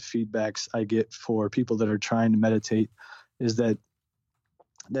negative feedbacks I get for people that are trying to meditate is that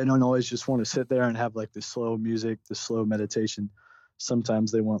they don't always just want to sit there and have like the slow music, the slow meditation.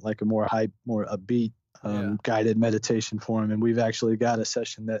 Sometimes they want like a more hype, more upbeat, guided meditation for them. And we've actually got a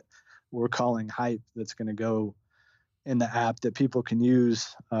session that we're calling Hype that's going to go in the app that people can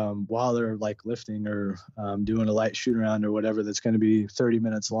use while they're like lifting or doing a light shoot around or whatever. That's going to be 30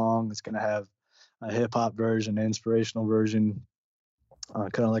 minutes long. It's going to have a hip hop version, an inspirational version,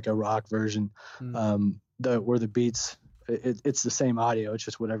 kind of like a rock version, where the beats, it's the same audio. It's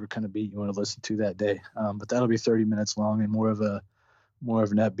just whatever kind of beat you want to listen to that day. But that'll be 30 minutes long and more of an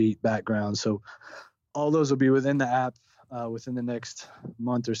upbeat background. So all those will be within the app within the next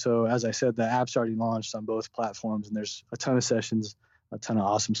month or so. As I said, the app's already launched on both platforms, and there's a ton of sessions, a ton of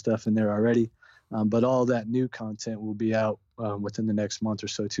awesome stuff in there already. But all that new content will be out within the next month or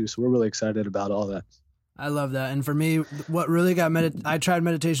so too. So we're really excited about all that. I love that. And for me, what really got I tried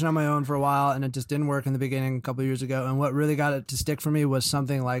meditation on my own for a while, and it just didn't work in the beginning a couple of years ago. And what really got it to stick for me was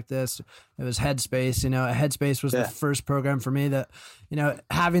something like this. It was Headspace. Headspace was the first program for me that,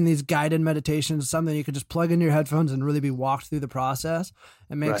 having these guided meditations, something you could just plug in your headphones and really be walked through the process.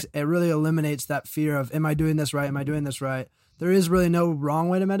 It really eliminates that fear of, am I doing this right? Am I doing this right? There is really no wrong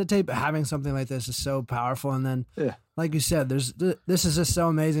way to meditate, but having something like this is so powerful. And then, like you said, this is just so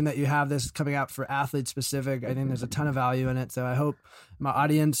amazing that you have this coming out for athletes specific. I think there's a ton of value in it. So I hope my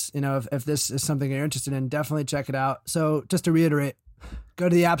audience, if this is something you're interested in, definitely check it out. So just to reiterate, go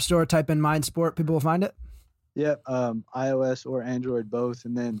to the App Store, type in Mind Sport, people will find it. Yeah, iOS or Android, both.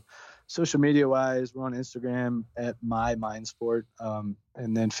 And then social media wise, we're on Instagram at My Mind Sport, and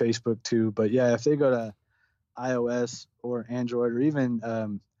then Facebook too. But yeah, if they go to iOS or Android or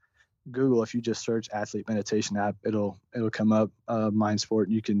even Google, if you just search athlete meditation app, it'll come up, Mind Sport,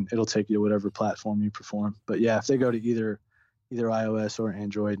 and it'll take you to whatever platform you perform. But yeah, if they go to either iOS or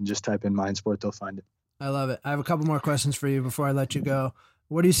Android and just type in Mind Sport, they'll find it. I love it. I have a couple more questions for you before I let you go.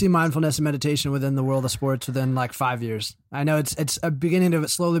 Where do you see mindfulness and meditation within the world of sports within like 5 years? I know it's a beginning to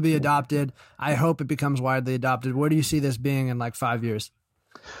slowly be adopted. I hope it becomes widely adopted. Where do you see this being in like 5 years?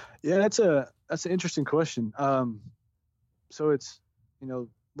 Yeah, that's an interesting question. So it's,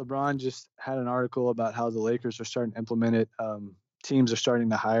 LeBron just had an article about how the Lakers are starting to implement it. Teams are starting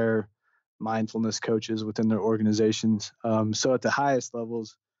to hire mindfulness coaches within their organizations. So at the highest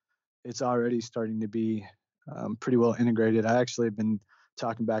levels, it's already starting to be pretty well integrated. I actually have been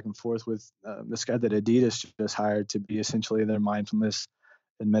talking back and forth with this guy that Adidas just hired to be essentially their mindfulness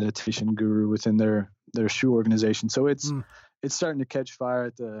and meditation guru within their shoe organization. So it's starting to catch fire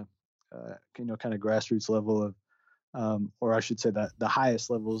at the kind of grassroots level of, or I should say that the highest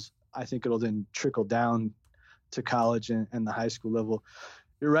levels. I think it'll then trickle down to college and the high school level.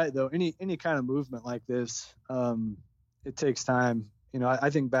 You're right though. Any kind of movement like this, it takes time. I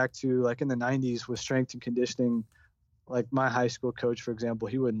think back to like in the 90s with strength and conditioning. Like my high school coach, for example,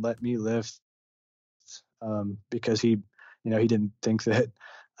 he wouldn't let me lift because he didn't think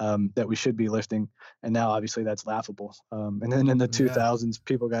that we should be lifting. And now obviously that's laughable. And then in the 2000s,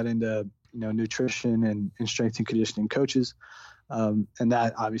 people got into, nutrition and strength and conditioning coaches. And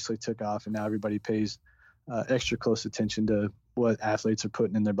that obviously took off, and now everybody pays extra close attention to what athletes are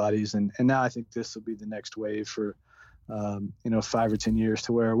putting in their bodies. And now I think this will be the next wave for, 5 or 10 years,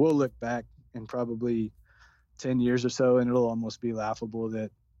 to where we'll look back in probably 10 years or so, and it'll almost be laughable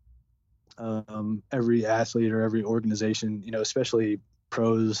that every athlete or every organization, especially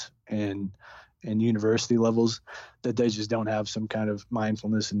pros and university levels, that they just don't have some kind of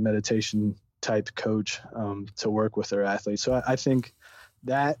mindfulness and meditation type coach to work with their athletes. So I think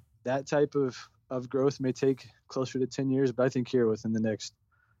that type of growth may take closer to 10 years, but I think here within the next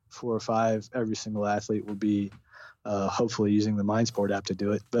 4 or 5, every single athlete will be hopefully using the Mind Sport app to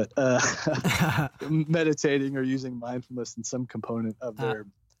do it, but meditating or using mindfulness in some component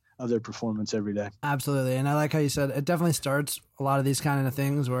of their performance every day. Absolutely. And I like how you said it definitely starts a lot of these kind of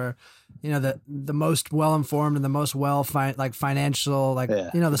things where, the most well-informed and the most financial,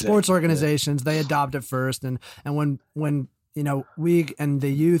 the sports organizations, they adopt it first. And when we and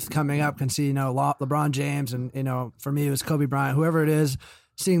the youth coming up can see, LeBron James and, for me, it was Kobe Bryant, whoever it is,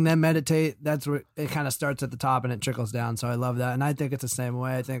 seeing them meditate, that's where it kind of starts at the top and it trickles down. So I love that. And I think it's the same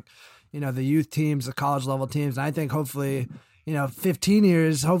way. I think, the youth teams, the college level teams, and I think hopefully, 15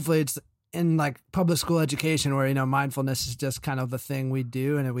 years, hopefully it's in like public school education where, mindfulness is just kind of the thing we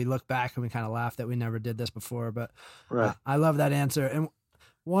do. And we look back and we kind of laugh that we never did this before, but right. I love that answer. And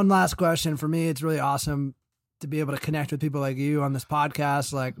one last question for me, it's really awesome to be able to connect with people like you on this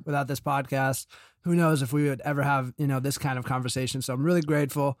podcast. Like without this podcast, who knows if we would ever have, this kind of conversation. So I'm really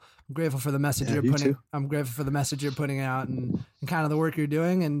grateful. I'm grateful for the message you're putting. I'm grateful for the message you're putting out and kind of the work you're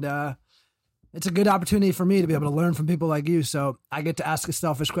doing. And, it's a good opportunity for me to be able to learn from people like you. So I get to ask a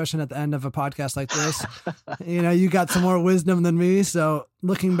selfish question at the end of a podcast like this. You got some more wisdom than me. So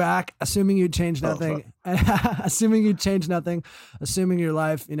looking back, assuming you'd change nothing, assuming your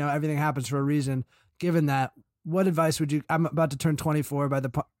life, everything happens for a reason. Given that, what advice would you, I'm about to turn 24 by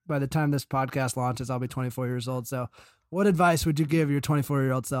the time this podcast launches, I'll be 24 years old. So what advice would you give your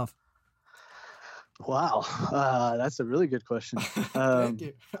 24-year-old self? Wow. That's a really good question. Thank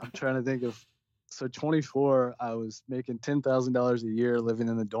you. I'm trying to think of, so 24, I was making $10,000 a year living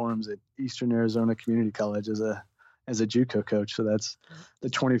in the dorms at Eastern Arizona Community College as a JUCO coach. So that's the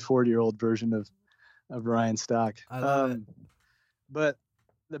 24-year-old version of Ryan Stock. I love it. But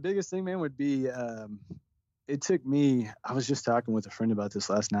the biggest thing, man, would be, it took me, I was just talking with a friend about this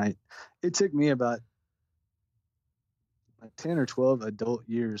last night. It took me about 10 or 12 adult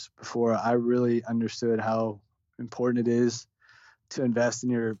years before I really understood how important it is to invest in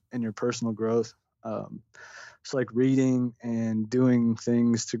your personal growth. So like reading and doing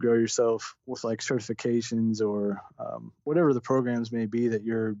things to grow yourself with like certifications or whatever the programs may be that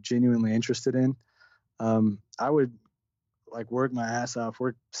you're genuinely interested in. I would like work my ass off,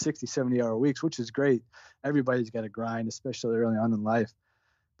 work 60, 70-hour weeks, which is great. Everybody's got to grind, especially early on in life.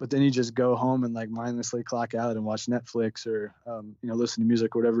 But then you just go home and like mindlessly clock out and watch Netflix or, listen to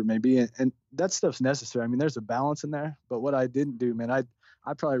music or whatever it may be. And that stuff's necessary. I mean, there's a balance in there. But what I didn't do, man, I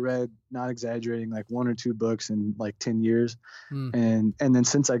probably read, not exaggerating, like 1 or 2 books in like 10 years. And then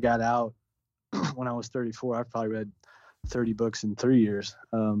since I got out when I was 34, I've probably read 30 books in 3 years.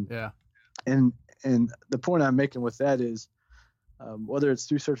 And the point I'm making with that is whether it's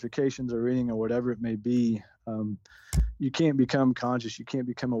through certifications or reading or whatever it may be, you can't become conscious. You can't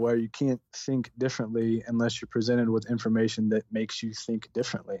become aware. You can't think differently unless you're presented with information that makes you think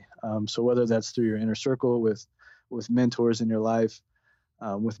differently. So whether that's through your inner circle, with mentors in your life,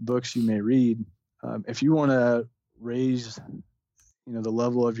 with books you may read, if you want to raise, the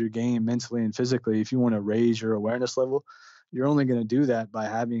level of your game mentally and physically, if you want to raise your awareness level, you're only going to do that by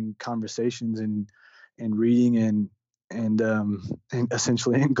having conversations and reading and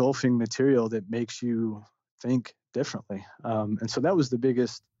essentially engulfing material that makes you think differently. And so that was the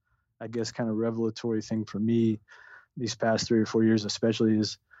biggest, I guess, kind of revelatory thing for me these past 3 or 4 years, especially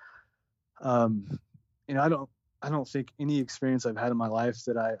is, I don't think any experience I've had in my life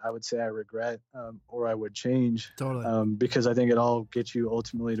that I would say I regret or I would change. Totally. Because I think it all gets you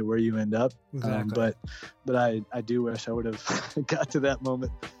ultimately to where you end up. Exactly. But I do wish I would have got to that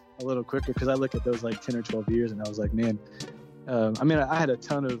moment a little quicker, because I look at those like 10 or 12 years and I was like, man, I had a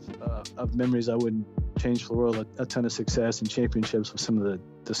ton of memories I wouldn't change for the world, a ton of success and championships with some of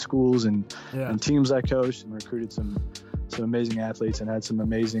the schools and teams I coached, and recruited some amazing athletes and had some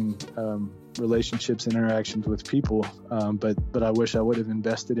amazing relationships and interactions with people. But I wish I would have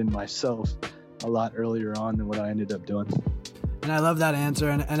invested in myself a lot earlier on than what I ended up doing. And I love that answer,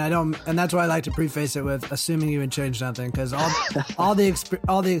 and that's why I like to preface it with assuming you would change nothing, because all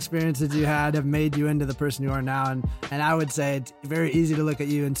the experiences you had have made you into the person you are now, and I would say it's very easy to look at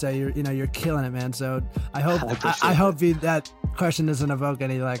you and say you're killing it, man. So I hope that question doesn't evoke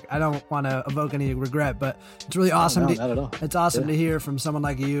any, like, I don't want to evoke any regret, but it's really awesome. No, not at all. It's awesome to hear from someone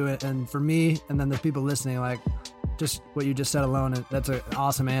like you, and for me, and then the people listening, like just what you just said alone. That's an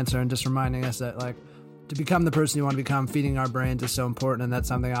awesome answer, and just reminding us that like, to become the person you want to become, feeding our brains is so important, and that's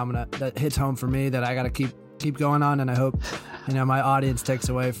something that hits home for me that I got to keep going on, and I hope my audience takes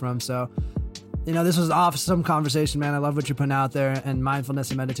away from. So, this was awesome conversation, man. I love what you're putting out there, and mindfulness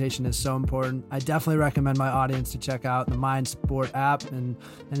and meditation is so important. I definitely recommend my audience to check out the Mind Sport app, and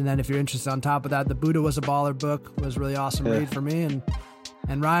then if you're interested, on top of that, the Buddha Was a Baller book was a really awesome read for me.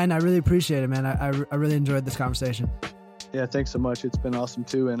 And Ryan, I really appreciate it, man. I really enjoyed this conversation. Yeah, thanks so much. It's been awesome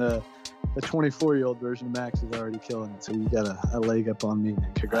too, and the 24-year-old version of Max is already killing it. So you got a leg up on me,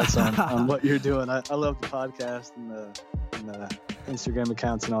 man. Congrats on what you're doing. I love the podcast and the Instagram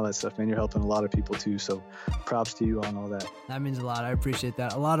accounts and all that stuff, man. You're helping a lot of people too. So props to you on all that. That means a lot. I appreciate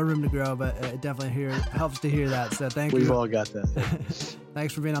that. A lot of room to grow, but it definitely helps to hear that. So thank you. We've all got that.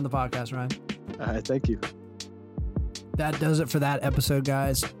 Thanks for being on the podcast, Ryan. All right. Thank you. That does it for that episode,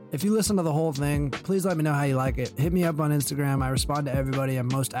 guys. If you listen to the whole thing, please let me know how you like it. Hit me up on Instagram. I respond to everybody. I'm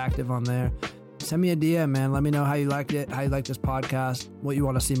most active on there. Send me a DM, man. Let me know how you liked it, how you like this podcast, what you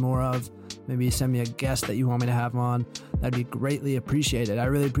want to see more of. Maybe send me a guest that you want me to have on. That'd be greatly appreciated. I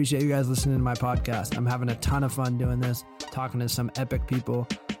really appreciate you guys listening to my podcast. I'm having a ton of fun doing this, talking to some epic people.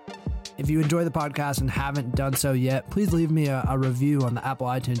 If you enjoy the podcast and haven't done so yet, please leave me a review on the Apple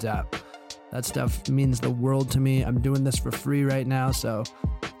iTunes app. That stuff means the world to me. I'm doing this for free right now, so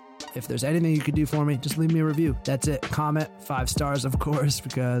if there's anything you could do for me, just leave me a review. That's it. Comment 5 stars, of course,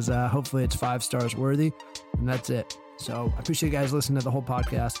 because hopefully it's 5 stars worthy, and that's it. So I appreciate you guys listening to the whole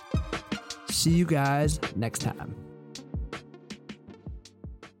podcast. See you guys next time.